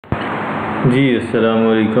जी, अस्सलाम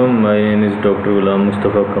वालेकुम. My name is Dr. Ghulam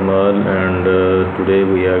Mustafa Kamal and today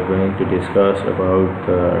we are going to discuss about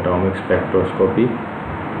atomic spectroscopy.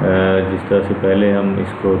 जिस तरह से पहले हम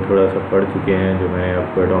इसको थोड़ा सा पढ़ चुके हैं, जो मैं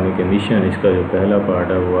आपको एटॉमिक एमिशन इसका जो पहला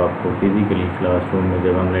पार्ट है वो आपको फिज़िकली क्लासरूम में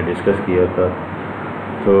जब हमने डिस्कस किया था,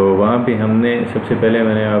 तो वहाँ पे हमने सबसे पहले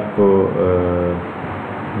मैंने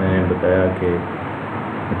बताया कि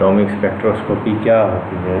एटॉमिक स्पेक्ट्रोस्कोपी क्या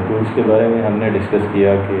होती है. तो इसके बारे में हमने डिस्कस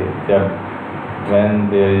किया कि जब when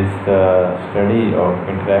there is the study of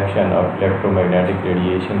interaction of electromagnetic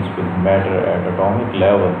radiations with matter at atomic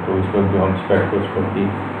level, तो इस वक्त जो हम स्पेक्ट्रोस्कोपी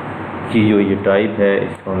की जो ये टाइप है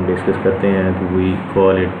इसको हम डिस्कस करते हैं, तो we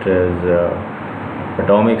call it as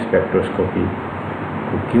atomic spectroscopy.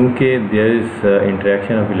 क्योंकि there is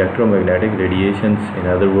interaction of electromagnetic radiations,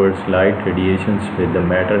 in other words light radiations with the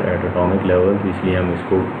matter at atomic level, इसलिए हम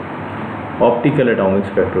इसको optical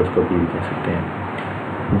atomic spectroscopy भी कह सकते हैं.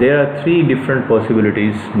 There are three different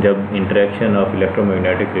possibilities जब interaction of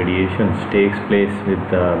electromagnetic radiations takes place with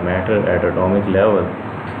the matter at atomic level.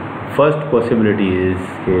 First possibility is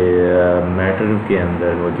कि matter के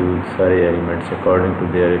अंदर मौजूद सारे elements according to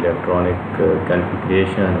their electronic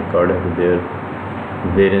configuration, according to their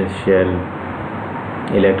valence shell,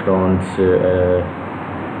 electrons,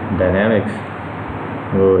 dynamics,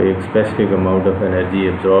 वो एक specific amount of energy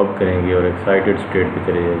absorb करेंगे और excited state पे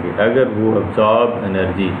चले जाएंगे. अगर वो एब्जॉर्ब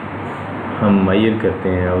एनर्जी हम मेजर करते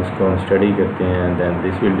हैं, उसको हम स्टडी करते हैं, then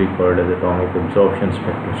this will be called as atomic absorption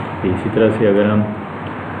spectroscopy. इसी तरह से अगर हम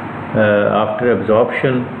after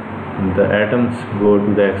absorption the atoms go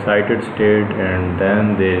to the excited state and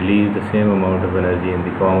then they release the same amount of energy in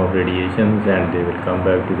the form of radiations and they will come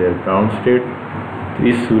back to their ground state. तो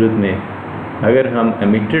इस सूरत में अगर हम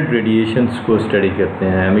emitted radiations को study करते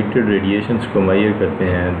हैं, emitted radiations को major करते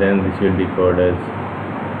हैं, then this will be called as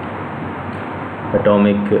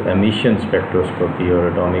atomic emission spectroscopy और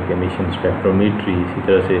atomic emission spectrometry. इसी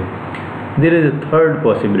तरह से there is a third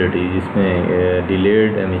possibility जिसमें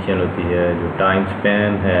delayed emission होती है, जो time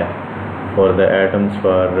span है for the atoms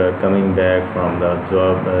for coming back from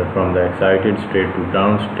the excited state to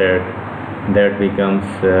ground state, that becomes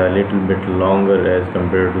a little bit longer as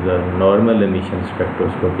compared to the normal emission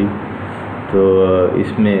spectroscopy. तो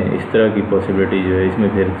इसमें इस तरह की पॉसिबिलिटी जो है, इसमें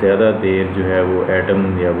फिर ज़्यादा देर जो है वो एटम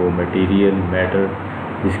या वो मटेरियल मैटर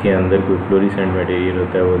जिसके अंदर कोई फ्लोरिसेंट मटेरियल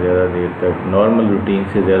होता है वो ज़्यादा देर तक नॉर्मल रूटीन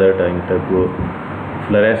से ज़्यादा टाइम तक वो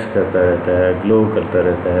फ्लोरेस करता रहता है, ग्लो करता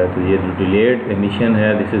रहता है. तो ये जो डिलेड एमिशन है,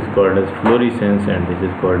 this is called as florescence and this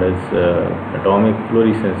is called as atomic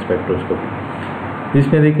florescence spectroscopy.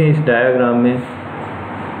 इसमें देखें इस डायग्राम में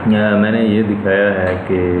मैंने ये दिखाया है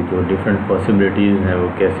कि जो डिफरेंट पॉसिबिलिटीज़ हैं वो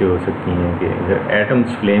कैसे हो सकती हैं. कि अगर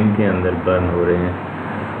एटम्स फ्लेम के अंदर बर्न हो रहे हैं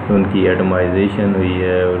तो उनकी एटमाइजेशन हुई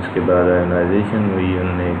है और उसके बाद आयोनाइजेशन हुई,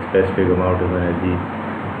 उन्होंने एक specific amount of energy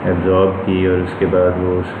absorb की और उसके बाद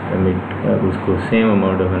वो उसको same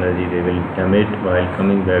amount of energy they will emit while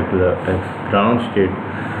coming back to the ground state.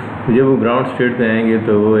 तो जब वो ग्राउंड स्टेट पे आएंगे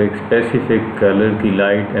तो वो एक स्पेसिफिक कलर की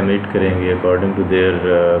लाइट एमिट करेंगे अकॉर्डिंग टू देयर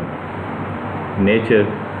नेचर.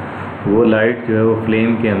 वो लाइट जो है वो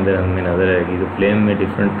फ्लेम के अंदर हमें नज़र आएगी. तो फ्लेम में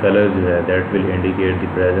डिफरेंट कलर जो है that will indicate the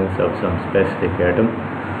presence of some specific atom.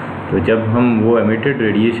 तो जब हम वो एमिटेड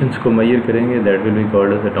रेडिएशंस को मेजर करेंगे that will be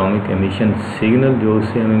called as atomic emission signal, जो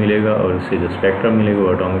उससे हमें मिलेगा और उससे जो स्पेक्ट्रम मिलेगा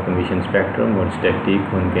वो एटॉमिक एमिशन स्पेक्ट्रम, और इस टेक्निक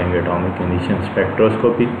को हम कहेंगे एटॉमिक एमिशन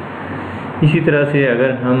स्पेक्ट्रोस्कोपी. इसी तरह से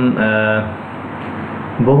अगर हम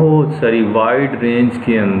बहुत सारी वाइड रेंज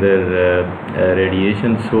के अंदर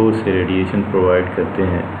रेडिएशन सोर्स से रेडिएशन प्रोवाइड करते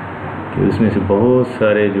हैं कि उसमें से बहुत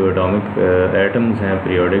सारे जो एटॉमिक एटम्स हैं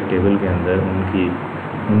पीरियोडिक टेबल के अंदर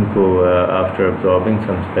उनको after absorbing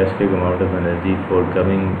some specific amount of energy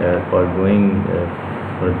for going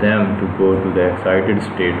for them to go to the excited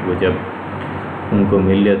state, वो जब उनको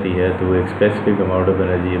मिल जाती है तो वो एक specific amount of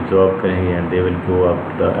energy absorb करेंगे and they will go up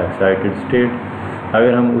to the excited state.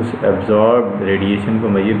 अगर हम उस एब्जॉर्ब रेडिएशन को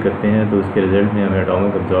मेजर करते हैं तो उसके रिजल्ट में हमें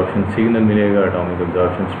एटॉमिक एब्जॉर्प्शन सिग्नल मिलेगा, एटॉमिक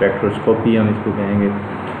एब्जॉर्प्शन स्पेक्ट्रोस्कोपी हम इसको कहेंगे.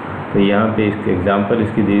 तो यहाँ पे इसके एग्जांपल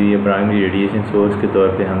इसकी दी हुई है. प्राइमरी रेडिएशन सोर्स के तौर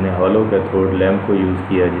पे हमने हॉलो कैथोड लैम्प को यूज़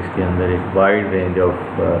किया जिसके अंदर एक wide range of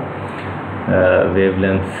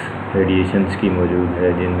wavelength radiations की मौजूद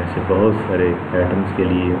है, जिनमें से बहुत सारे एटम्स के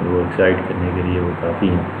लिए वो एक्साइट करने के लिए वो काफ़ी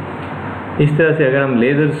हैं. इस तरह से अगर हम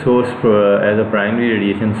laser source as a primary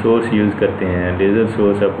radiation source use करते हैं, लेज़र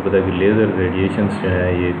सोर्स आपको पता है कि लेज़र रेडिएशंस जो है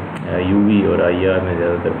ये यूवी और आईआर में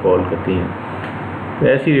ज़्यादातर फॉल करती हैं. तो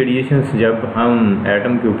ऐसी रेडिएशंस जब हम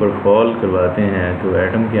एटम के ऊपर फॉल करवाते हैं तो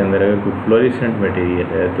एटम के अंदर अगर कोई फ्लोरिसेंट मटेरियल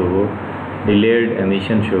है तो वो डिलेड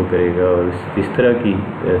एमिशन शो करेगा और इस तरह की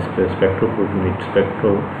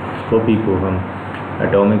स्पेक्ट्रोस्कोपी को हम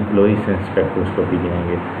एटॉमिक फ्लोरेसेंस स्पेक्ट्रोस्कोपी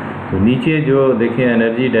कहेंगे। तो नीचे जो देखें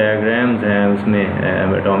एनर्जी डायग्राम्स हैं उसमें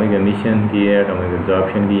एटॉमिक एमिशन की है, एटॉमिक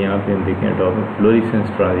एब्जॉर्प्शन की। यहाँ पे हम देखें एटॉमिक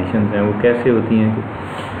फ्लोरेसेंस ट्रांजिशंस हैं वो कैसे होती हैं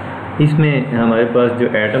कि इसमें हमारे पास जो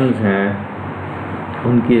एटम्स हैं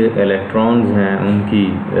उनके इलेक्ट्रॉन्स हैं,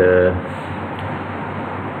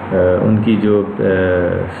 उनकी जो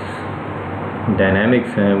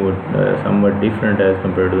डायनामिक्स हैं वो somewhat different as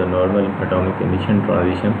compare to the normal atomic emission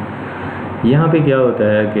transition. यहाँ पे क्या होता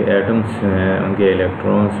है कि एटम्स जो हैं उनके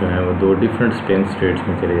इलेक्ट्रॉन्स जो हैं वो दो डिफरेंट स्पिन स्टेट्स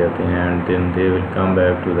में चले जाते हैं and then they will come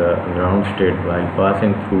back to the ground state while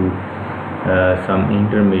passing through some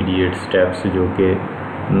intermediate steps जो कि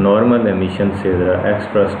नॉर्मल एमिशन से ज़रा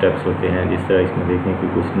एक्स्ट्रा स्टेप्स होते हैं। जिस तरह इसमें देखें कि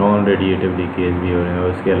कुछ नॉन रेडिएटिव लीकेज भी हो रहे हैं।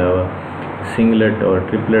 उसके अलावा सिंगलेट और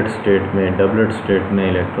ट्रिपलेट स्टेट में, डबलेट स्टेट में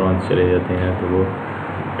इलेक्ट्रॉन्स चले जाते हैं, तो वो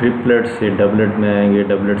ट्रिपलेट से डबलेट में आएंगे,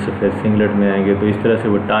 डबलेट से फिर सिंगलेट में आएंगे। तो इस तरह से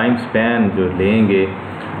वो टाइम स्पैन जो लेंगे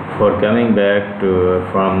for coming back to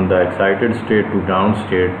from the excited state to ground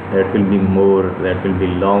state, that will be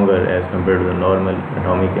longer as compare to the normal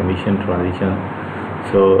atomic emission transition.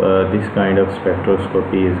 So this kind of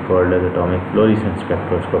spectroscopy is called as atomic fluorescence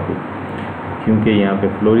spectroscopy, क्योंकि यहाँ पे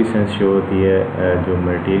fluorescence show होती है जो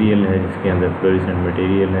material है जिसके अंदर fluorescent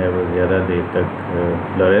material है वो ज़्यादा देर तक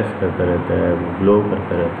फ्लोरेस करता रहता है, वो ग्लो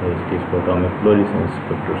करता रहता है। इस चीज़ को एटॉमिक फ्लोरेसेंस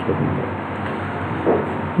स्पेक्ट्रोस्कोपी है।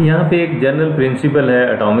 यहाँ पे एक जनरल प्रिंसिपल है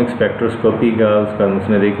एटॉमिक स्पेक्ट्रोस्कोपी का,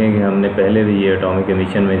 उसमें देखें कि हमने पहले भी ये एटॉमिक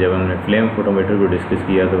एमिशन में जब हमने फ्लेम फोटोमीटर को डिस्कस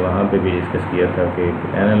किया तो वहाँ पे भी डिस्कस किया था कि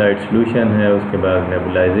एनालाइट सोल्यूशन है, उसके बाद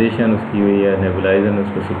नेबुलाइजेशन उसकी हुई है, नेबुलाइजर ने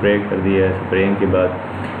उसको स्प्रे कर दिया है। स्प्रेइंग के बाद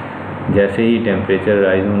जैसे ही टेम्परेचर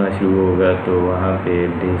राइज होना शुरू होगा तो वहाँ पे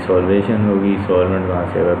डिसॉल्वेशन होगी, सॉल्वेंट वहाँ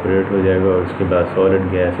से एवेपोरेट हो जाएगा और उसके बाद सॉलिड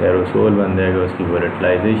गैस एरोसोल बन जाएगा, उसकी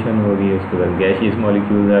वोलेटिलाइजेशन होगी, उसके बाद गैसियस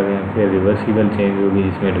मॉलिक्यूल्स आ गए, फिर रिवर्सिबल चेंज होगी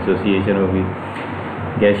जिसमें डिसोसिएशन होगी,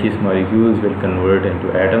 gaseous molecules will convert into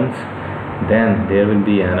atoms, then there will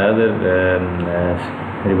be another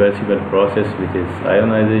reversible process which is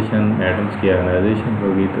ionisation, atoms की आयोनाइजेशन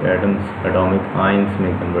होगी तो एटम्स एटॉमिक आयंस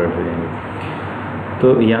में कन्वर्ट हो जाएंगे।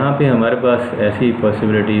 तो यहाँ पे हमारे पास ऐसी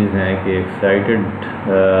पॉसिबिलिटीज़ हैं कि एक्साइटेड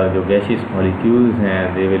जो गैसियस मॉलिक्यूल्स हैं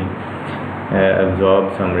they will absorb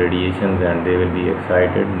some radiations and they will be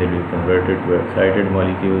excited, they will be converted to excited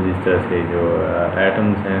molecules। इस तरह से जो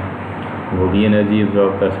एटम्स हैं वो भी एनर्जी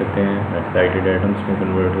एब्जॉर्ब कर सकते हैं, एक्साइटेड एटम्स में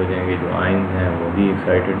कन्वर्ट हो जाएंगे। जो आयंस हैं वो भी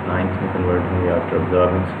एक्साइटेड आयंस में कन्वर्ट होंगे after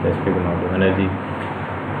absorbing specific amount of energy.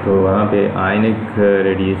 तो वहाँ पे आयनिक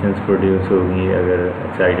रेडिएशंस प्रोड्यूस होंगी। अगर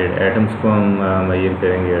एक्साइटेड एटम्स को हम मेजर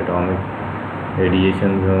करेंगे रेडिएशंस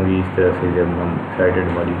रेडिएशंस होंगी। इस तरह से जब हम एक्साइटेड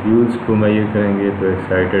मॉलिक्यूल्स को मेजर करेंगे तो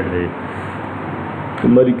एक्साइटेड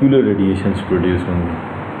मॉलिक्यूलर रेडिएशंस प्रोड्यूस होंगी।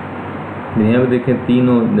 यहाँ पे देखें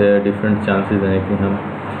तीनों डिफरेंट चांसेस हैं कि हम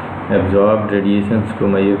एब्जॉर्ब्ड रेडिएशंस को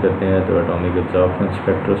मेजर करते हैं तो एटॉमिक एब्जॉर्प्शन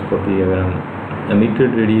स्पेक्ट्रोस्कोपी, अगर हम एमिटेड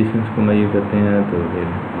रेडिएशंस को मेजर करते हैं तो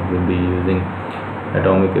will be using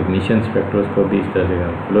atomic emission spectroscopy. इस तरह से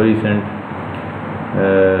हम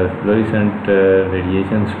फ्लोरेसेंट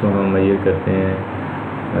रेडिएशंस को हम मेजर करते हैं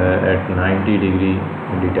एट 90 डिग्री।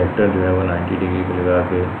 डिटेक्टर जो है वो 90 डिग्री पर लगा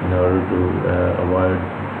के in order to avoid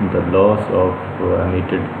the loss of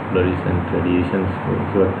emitted fluorescent radiations, उस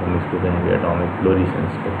वक्त हम इसको कहेंगे atomic fluorescence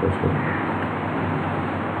spectroscopy.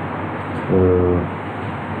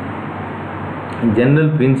 General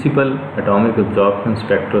principle atomic absorption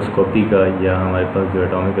spectroscopy का, या हमारे पास जो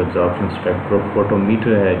एटॉमिक एब्जॉर्प्शन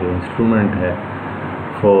स्पेक्ट्रोफोटोमीटर है जो इंस्ट्रूमेंट है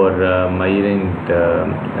for measuring the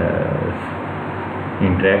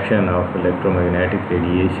interaction of electromagnetic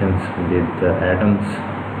radiations with atoms,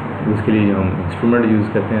 उसके लिए जो हम इंस्ट्रूमेंट यूज़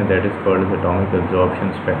करते हैं that is called atomic absorption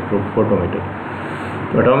spectrophotometer.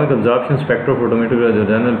 तो एटॉमिक एब्जॉर्प्शन स्पेक्ट्रोफोटोमीटर का जो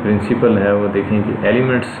जनरल प्रिंसिपल है वो देखें कि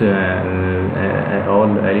elements,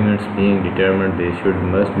 all elements being determined they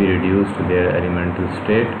must be reduced to their elemental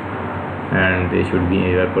state and they should be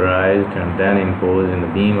एवेपोराइज्ड and then imposed in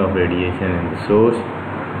the beam of radiation in the source.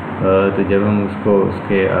 तो जब हम उसको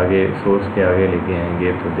उसके आगे सोर्स के आगे लेके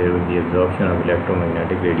आएंगे तो there will be absorption of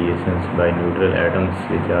electromagnetic radiations bye neutral atoms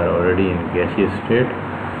which are already in gaseous state.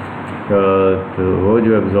 तो वो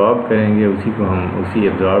जो एब्जॉर्ब करेंगे उसी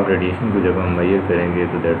एब्जॉर्ब रेडिएशन को जब हम मेजर करेंगे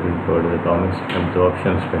तो that will be called atomic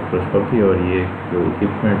absorption spectroscopy. और ये जो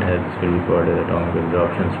इक्विपमेंट है this will be called atomic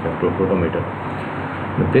absorption spectrophotometer.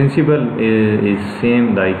 The principal is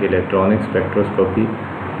same like electronic spectroscopy,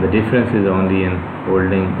 the difference is only in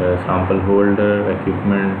holding sample holder,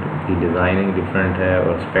 equipment की designing different है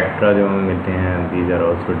और spectra जो हमें मिलते हैं these are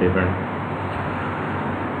also different.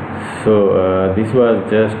 This was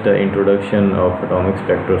just the introduction of atomic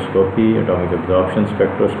spectroscopy, atomic absorption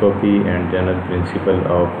spectroscopy, and general principle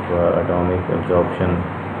of atomic absorption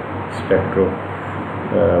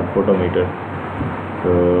spectrophotometer. So